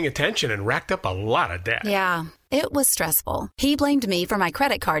stopped paying attention and racked up a lot of debt. Yeah, it was stressful. He blamed me for my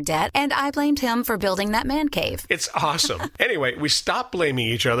credit card debt, and I blamed him for building that man cave. It's awesome. Anyway, we stopped blaming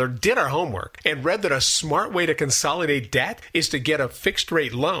each other, did our homework, and read that a smart way to consolidate debt is to get a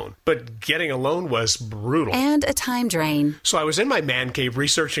fixed-rate loan. But getting a loan was brutal. And a time drain. So I was in my man cave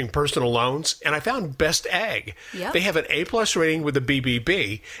researching personal loans, and I found Best Egg. Yep. They have an A+ rating with the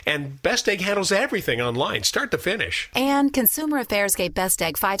BBB, and Best Egg handles everything online, start to finish. And Consumer Affairs gave Best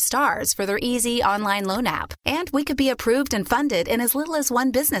Egg 5 stars for their easy online loan app. And we could be approved and funded in as little as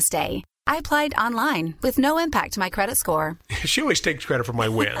 1 business day. I applied online with no impact to my credit score. She always takes credit for my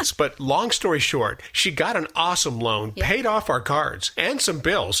wins, but long story short, she got an awesome loan, paid off our cards and some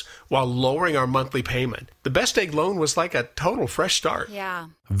bills while lowering our monthly payment. The Best Egg loan was like a total fresh start. Yeah.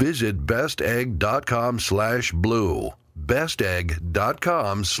 Visit bestegg.com/blue.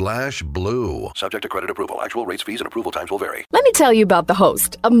 bestegg.com/blue. Subject to credit approval. Actual rates, fees, and approval times will vary. Let me tell you about the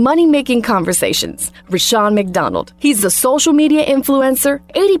host of Money Making Conversations, Rushion McDonald. He's a social media influencer.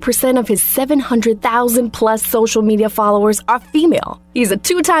 80% of his 700,000 plus social media followers are female. He's a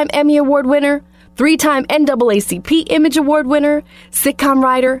 2-time Emmy Award winner, 3-time NAACP Image Award winner, sitcom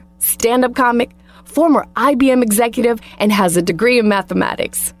writer, stand-up comic, former IBM executive, and has a degree in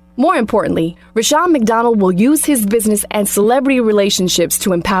mathematics. More importantly, Rushion McDonald will use his business and celebrity relationships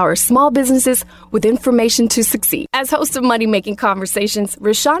to empower small businesses with information to succeed. As host of Money Making Conversations,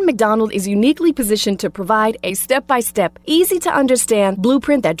 Rushion McDonald is uniquely positioned to provide a step-by-step, easy-to-understand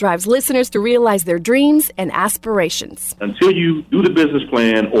blueprint that drives listeners to realize their dreams and aspirations. Until you do the business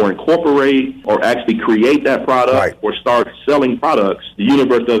plan or incorporate or actually create that product or start selling products, the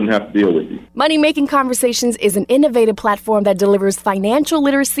universe doesn't have to deal with you. Money Making Conversations is an innovative platform that delivers financial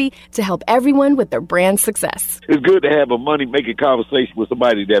literacy to help everyone with their brand success. It's good to have a money-making conversation with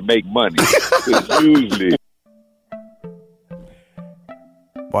somebody that make money. It's usually...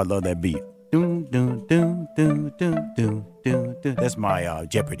 Oh, I love that beat. Dun, dun, dun, dun, dun, dun, dun, dun. That's my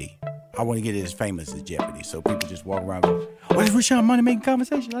Jeopardy. I want to get it as famous as Jeopardy, so people just walk around and go, "What is Rushion Money Making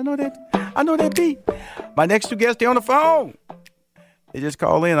Conversation?" I know that beat. My next 2 guests, they're on the phone. They just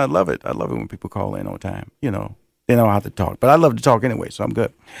call in. I love it. I love it when people call in on time. They don't have to talk, but I love to talk anyway, so I'm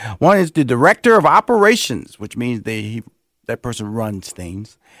good. One is the director of operations, which means that person runs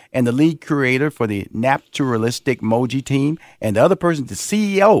things, and the lead creator for the Naturalistic Moji team, and the other person, the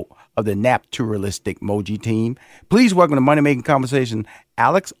CEO of the Naturalistic Moji team. Please welcome to Money Making Conversation,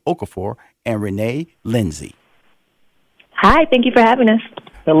 Alex Okafor and Rynae Lindsey. Hi, thank you for having us.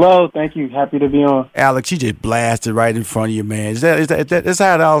 Hello, thank you. Happy to be on. Alex, you just blasted right in front of you, man. That's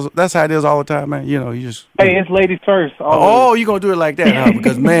how it is all the time, man. You just. Hey, it's ladies first. Oh, you gonna do it like that, huh?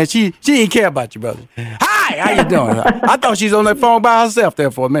 Because man, she didn't care about you, brother. Hi, how you doing? I thought she's on that phone by herself there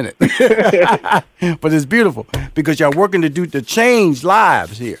for a minute. But it's beautiful because y'all working to change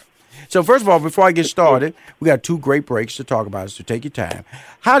lives here. So first of all, before I get started, we got 2 great breaks to talk about, so take your time.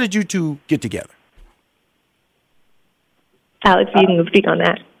 How did you 2 get together? Alex, you can speak on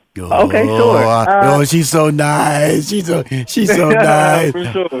that. Okay, sure. She's so nice. She's so nice. For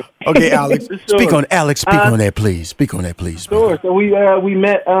sure. Okay, Alex, sure. speak on that, please. Speak on that, please. Sure. So we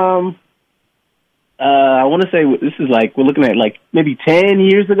met I want to say this is like, we're looking at like maybe 10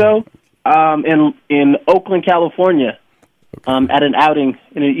 years ago, in Oakland, California, at an outing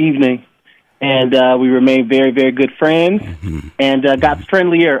in the evening. And we remained very, very good friends, and got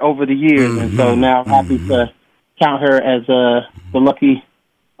friendlier over the years. And so now I'm happy to count her as to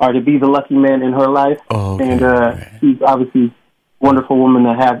be the lucky man in her life. And she's obviously a wonderful woman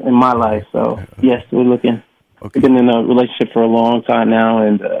to have in my life. So, yes, we've been in a relationship for a long time now,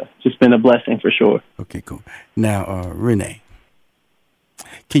 and just been a blessing for sure. Okay, cool. Now, Rynae,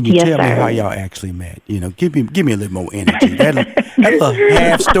 can you tell me how y'all actually met? You know, give me a little more energy. That little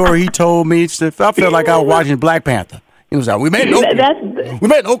half story he told me, I felt like I was watching Black Panther. You know, we met in Oakland. We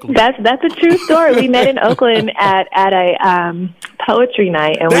met in Oakland. That's a true story. We met in Oakland at a poetry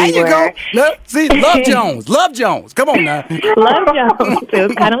night, and there you go. Look, see, Love Jones. Come on now, Love Jones. It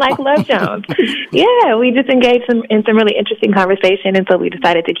was kind of like Love Jones. Yeah, we just engaged in some really interesting conversation, and so we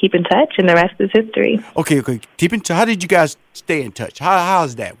decided to keep in touch, and the rest is history. Okay. Keep in touch. How did you guys stay in touch? How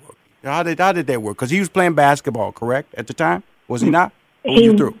does that work? How did that work? Because he was playing basketball, correct, at the time? Was he not?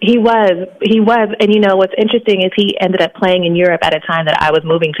 He was, and you know what's interesting is he ended up playing in Europe at a time that I was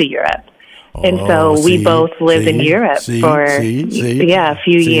moving to Europe, and so we both lived in Europe for a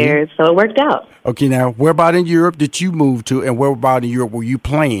few years, so it worked out. Okay, now where about in Europe did you move to, and where about in Europe were you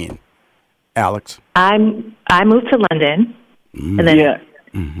playing, Alex? I moved to London, and then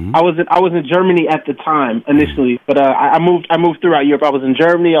I was in Germany at the time initially, but I moved throughout Europe. I was in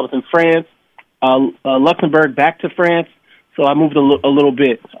Germany, I was in France, Luxembourg, back to France. So I moved a little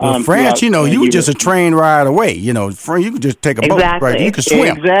bit. France, you know, you were just a train ride away. You know, you could just take a boat, right? You could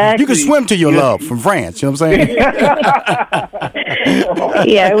swim. You could swim to your love from France. You know what I'm saying?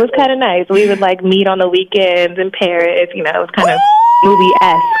 Yeah, it was kind of nice. We would like meet on the weekends in Paris. You know, it was kind of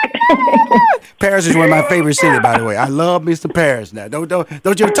movie-esque. Paris is one of my favorite cities, by the way. I love Mr. Paris. Now, don't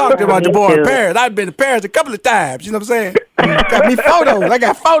you talk about the boy in Paris? I've been to Paris a couple of times. You know what I'm saying? Got me photos. I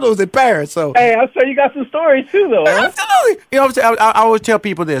got photos in Paris. So hey, I'm sure you got some stories too, though. Huh? Absolutely. You know what I'm saying? I always tell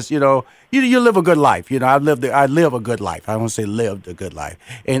people this. You know, you live a good life. You know, I live a good life. I don't say lived a good life.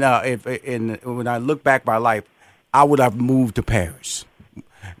 And when I look back my life, I would have moved to Paris.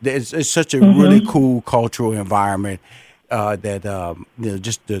 It's such a really cool cultural environment.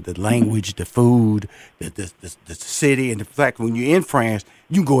 Just the language, the food, the city, and the fact when you're in France,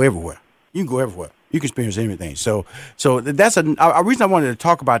 you can go everywhere. You can experience everything. So that's a reason I wanted to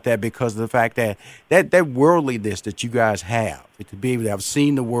talk about that, because of the fact that worldliness that you guys have, to be able to have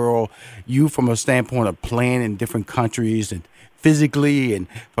seen the world, you from a standpoint of playing in different countries and physically, and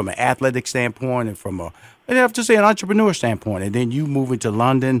from an athletic standpoint, and from and I have to say an entrepreneur standpoint, and then you moving to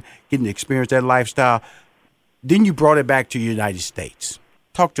London, getting to experience that lifestyle. Then you brought it back to the United States.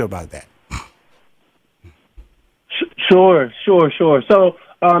 Talk to her about that. Sure. So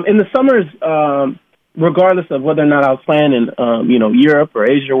in the summers, regardless of whether or not I was playing in Europe or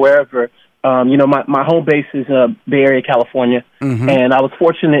Asia or wherever, my home base is Bay Area, California, and I was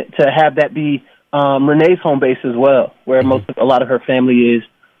fortunate to have that be Rynae's home base as well, where a lot of her family is,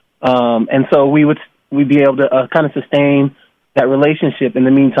 and so we'd be able to kind of sustain that relationship in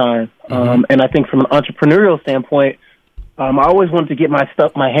the meantime. And I think from an entrepreneurial standpoint, I always wanted to get my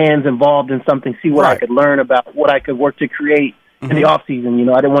hands involved in something, see what I could learn about, what I could work to create in the off season. You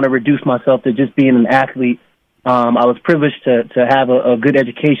know, I didn't want to reduce myself to just being an athlete. I was privileged to have a good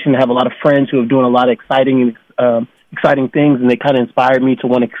education, have a lot of friends who are doing a lot of exciting things, and they kind of inspired me to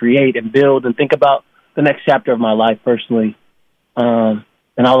want to create and build and think about the next chapter of my life personally. And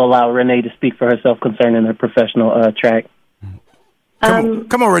I'll allow Rynae to speak for herself concerning her professional track.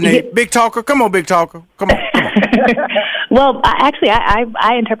 Come on, Rynae. Big talker. Come on, big talker. Come on. Well,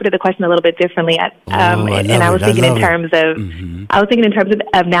 I interpreted the question a little bit differently. I was thinking in terms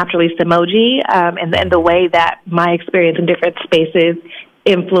of naturalist emoji, and the way that my experience in different spaces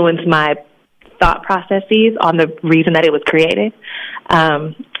influenced my thought processes on the reason that it was created.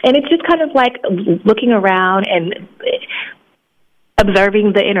 And it's just kind of like looking around and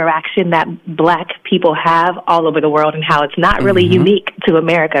observing the interaction that Black people have all over the world, and how it's not really unique to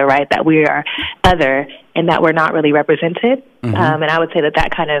America, right? That we are other and that we're not really represented. And I would say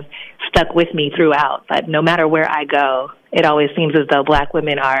that kind of stuck with me throughout. But no matter where I go, it always seems as though Black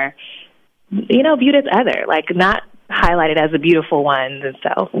women are, viewed as other, like not highlighted as the beautiful ones. And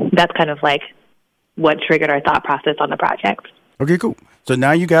so that's kind of like what triggered our thought process on the project. Okay, cool. So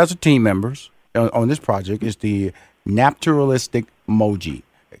now you guys are team members on this project. It's the naturalistic emoji.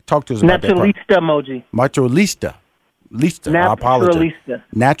 Talk to us about that. Naturalista emoji. Naturalista. I apologize.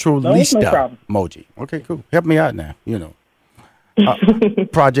 Naturalista emoji. Okay, cool. Help me out now.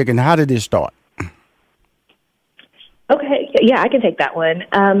 Project, and how did this start? Okay, yeah, I can take that one.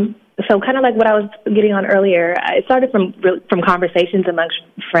 So kind of like what I was getting on earlier, it started from conversations amongst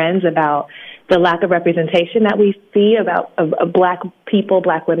friends about the lack of representation that we see about of Black people,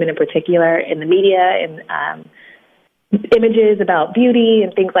 Black women in particular, in the media and images about beauty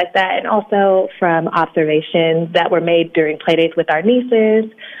and things like that, and also from observations that were made during playdates with our nieces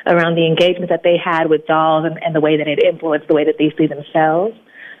around the engagement that they had with dolls and the way that it influenced the way that they see themselves.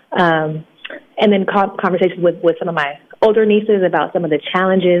 And then conversations with some of my older nieces about some of the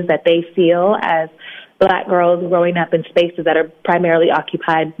challenges that they feel as Black girls growing up in spaces that are primarily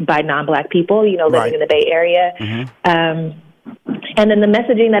occupied by non-Black people, living in the Bay Area. And then the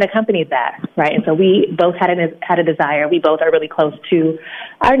messaging that accompanies that, right? And so we both had a desire. We both are really close to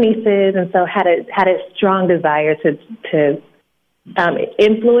our nieces, and so had a strong desire to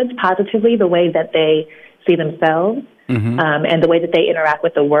influence positively the way that they see themselves and the way that they interact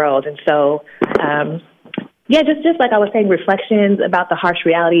with the world. And so, just like I was saying, reflections about the harsh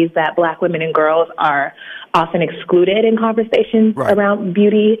realities that Black women and girls are often excluded in conversations around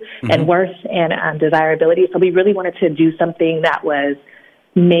beauty and worth and desirability. So we really wanted to do something that was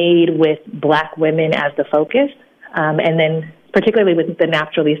made with Black women as the focus. And then particularly with the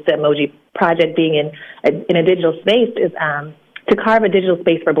Naturalista emoji project being in a digital space is to carve a digital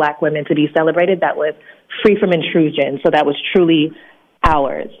space for Black women to be celebrated that was free from intrusion. So that was truly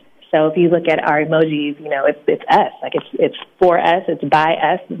ours. So if you look at our emojis, it's us. Like it's for us, it's by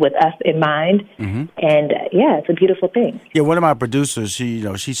us, with us in mind. And it's a beautiful thing. Yeah, one of my producers,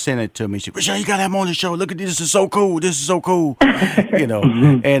 she sent it to me. She, Rashawn, you got to have him on the show. Look at this. This is so cool. This is so cool.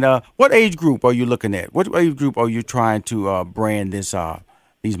 And what age group are you looking at? What age group are you trying to brand these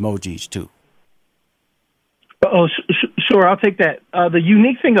emojis to? Oh, sure. I'll take that. The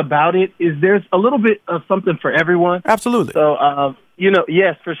unique thing about it is there's a little bit of something for everyone. Absolutely. So,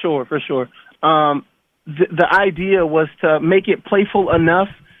 yes, for sure. The idea was to make it playful enough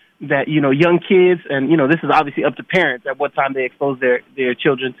that, young kids, and, this is obviously up to parents at what time they expose their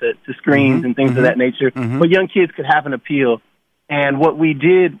children to screens and things of that nature, but young kids could have an appeal. And what we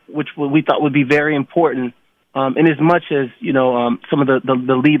did, which we thought would be very important, in as much as, some of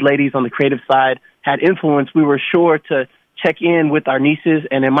the lead ladies on the creative side had influence, we were sure to check in with our nieces,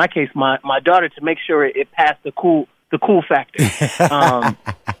 and in my case, my daughter, to make sure it passed the cool factor.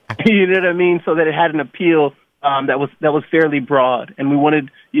 You know what I mean? So that it had an appeal that was fairly broad, and we wanted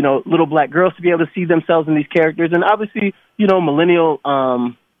little Black girls to be able to see themselves in these characters, and obviously millennial.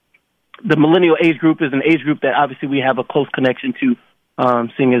 The millennial age group is an age group that obviously we have a close connection to,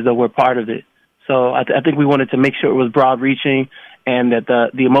 seeing as though we're part of it. So I think we wanted to make sure it was broad-reaching and that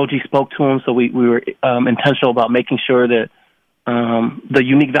the emoji spoke to them. So we were intentional about making sure that the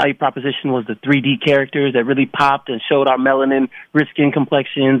unique value proposition was the 3D characters that really popped and showed our melanin rich skin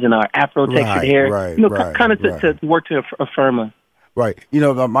complexions and our afro-textured hair. Kind of to work to affirm us. Right.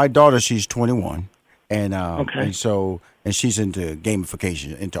 My daughter, she's 21, and she's into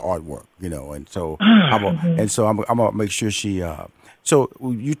gamification, into artwork, and so I'm gonna make sure she. So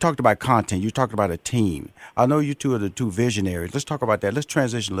you talked about content. You talked about a team. I know you two are the two visionaries. Let's talk about that. Let's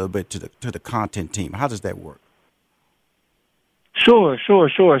transition a little bit to the content team. How does that work? Sure.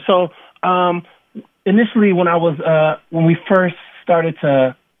 So initially, when we first started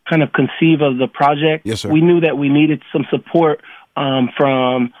to kind of conceive of the project, yes, sir, we knew that we needed some support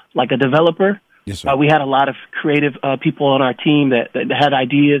from like a developer. Yes, sir. We had a lot of creative people on our team that had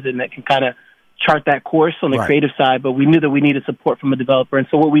ideas and that can kind of chart that course on the creative side, but we knew that we needed support from a developer. And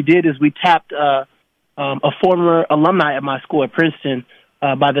so what we did is we tapped a former alumni at my school at Princeton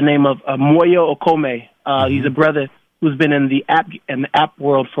by the name of Moyo Okome. He's a brother who's been in the app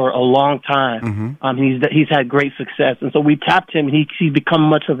world for a long time. He's had great success. And so we tapped him. He's become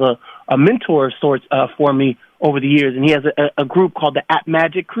much of a mentor of sorts for me over the years. And he has a group called the App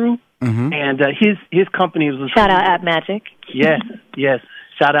Magic Crew. And his company was... Shout out App Magic. Yes.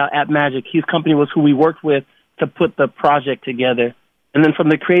 Shout out App Magic. His company was who we worked with to put the project together. And then from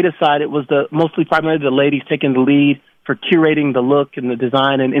the creative side, it was primarily the ladies taking the lead for curating the look and the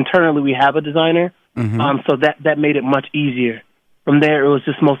design. And internally, we have a designer. So that made it much easier. From there, it was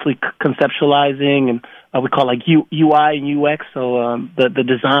just mostly conceptualizing and we call like UI and UX. So the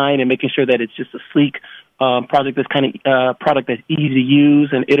design and making sure that it's just a sleek project product that's easy to use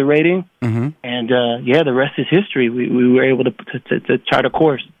and iterating. And the rest is history. We were able to chart a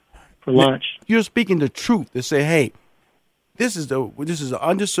course for launch. You're speaking the truth to say, hey, this is an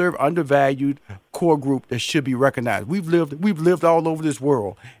underserved, undervalued core group that should be recognized. We've lived all over this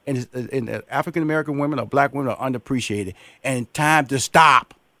world, and African American women or Black women are underappreciated. And time to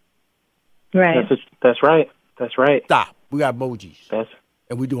stop. Right. That's right. Stop. We got emojis.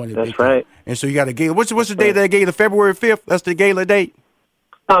 And we're doing it. That's right. And so you got a gala. What's the date of that gala? February 5th? That's the gala date?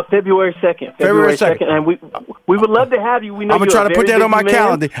 February 2nd. February 2nd. And we would love to have you. We know I'm going to you're try to a put very that on my busy man.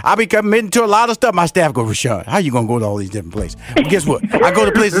 calendar. I'll be committing to a lot of stuff. My staff go, Rashawn, how you going to go to all these different places? Well, guess what? I go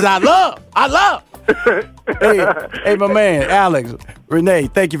to places I love. Hey, my man, Alex,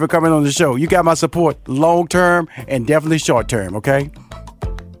 Rynae, thank you for coming on the show. You got my support long term and definitely short term, okay?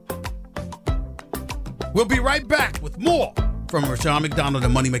 We'll be right back with more from Rashawn McDonald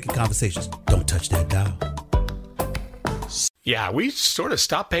and Money Making Conversations. Don't touch that dial. Yeah, we sort of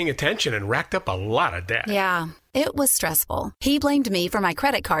stopped paying attention and racked up a lot of debt. Yeah, it was stressful. He blamed me for my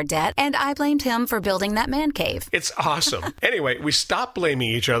credit card debt, and I blamed him for building that man cave. It's awesome. Anyway, we stopped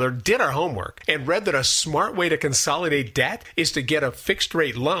blaming each other, did our homework, and read that a smart way to consolidate debt is to get a fixed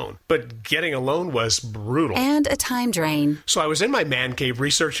rate loan. But getting a loan was brutal. And a time drain. So I was in my man cave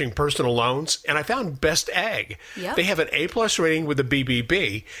researching personal loans, and I found Best Egg. Yep. They have an A+ rating with the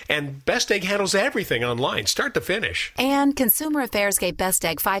BBB, and Best Egg handles everything online, start to finish. And Consumer Affairs gave Best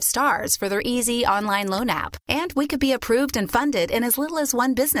Egg 5 stars for their easy online loan app. And we could be approved and funded in as little as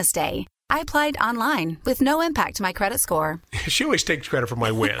 1 business day. I applied online with no impact to my credit score. She always takes credit for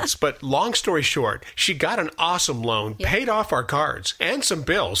my wins, but long story short, she got an awesome loan, paid off our cards and some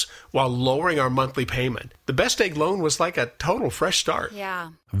bills while lowering our monthly payment. The Best Egg loan was like a total fresh start. Yeah.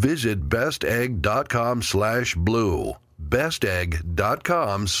 Visit bestegg.com/blue.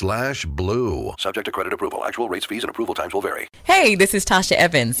 bestegg.com/blue. Subject to credit approval. Actual rates, fees, and approval times will vary. Hey, this is Tasha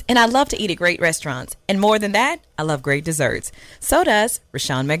Evans, and I love to eat at great restaurants. And more than that, I love great desserts. So does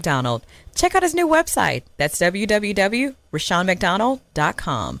Rashawn McDonald. Check out his new website. That's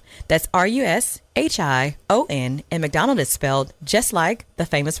www.RashawnMcDonald.com. That's RUSHION, and McDonald is spelled just like the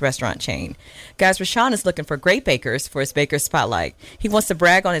famous restaurant chain. Guys, Rashawn is looking for great bakers for his Baker Spotlight. He wants to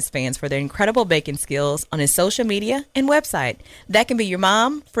brag on his fans for their incredible baking skills on his social media and website. That can be your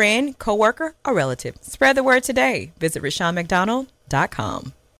mom, friend, coworker, or relative. Spread the word today. Visit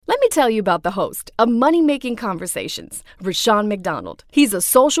RashawnMcDonald.com. Let me tell you about the host of Money Making Conversations, Rashawn McDonald. He's a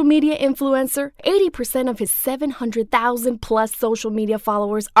social media influencer. 80% of his 700,000 plus social media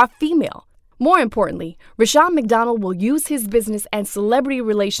followers are female. More importantly, Rashawn McDonald will use his business and celebrity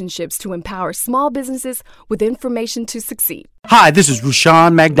relationships to empower small businesses with information to succeed. Hi, this is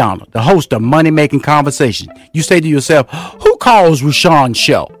Rashawn McDonald, the host of Money Making Conversation. You say to yourself, who calls Rashawn's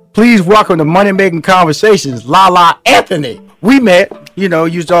show? Please welcome to Money Making Conversations, Lala Anthony. We met,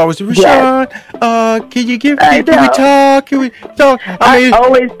 used to always say, Rashawn, can we talk? Can we talk? I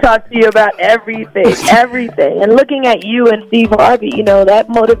always talk to you about everything. And looking at you and Steve Harvey, that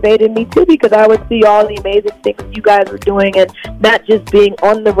motivated me too, because I would see all the amazing things you guys were doing and not just being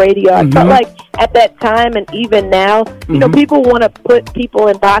on the radio. I felt like at that time and even now, people want to put people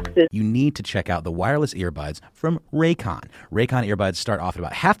in boxes. You need to check out the wireless earbuds from Raycon. Raycon earbuds start off at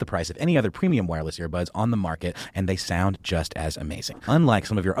about half the price of any other premium wireless earbuds on the market, and they sound just as amazing. Unlike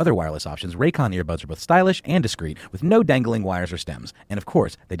some of your other wireless options, Raycon earbuds are both stylish and discreet with no dangling wires or stems. And of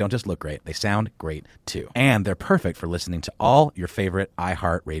course, they don't just look great, they sound great too. And they're perfect for listening to all your favorite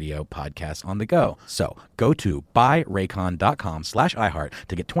iHeartRadio podcasts on the go. So go to buyraycon.com/iHeart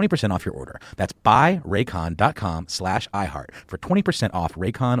to get 20% off your order. That's buyraycon.com/iHeart for 20% off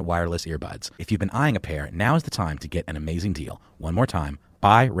Raycon wireless earbuds. If you've been eyeing a pair, now is the time to get an amazing deal. One more time,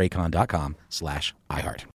 buyraycon.com/iHeart.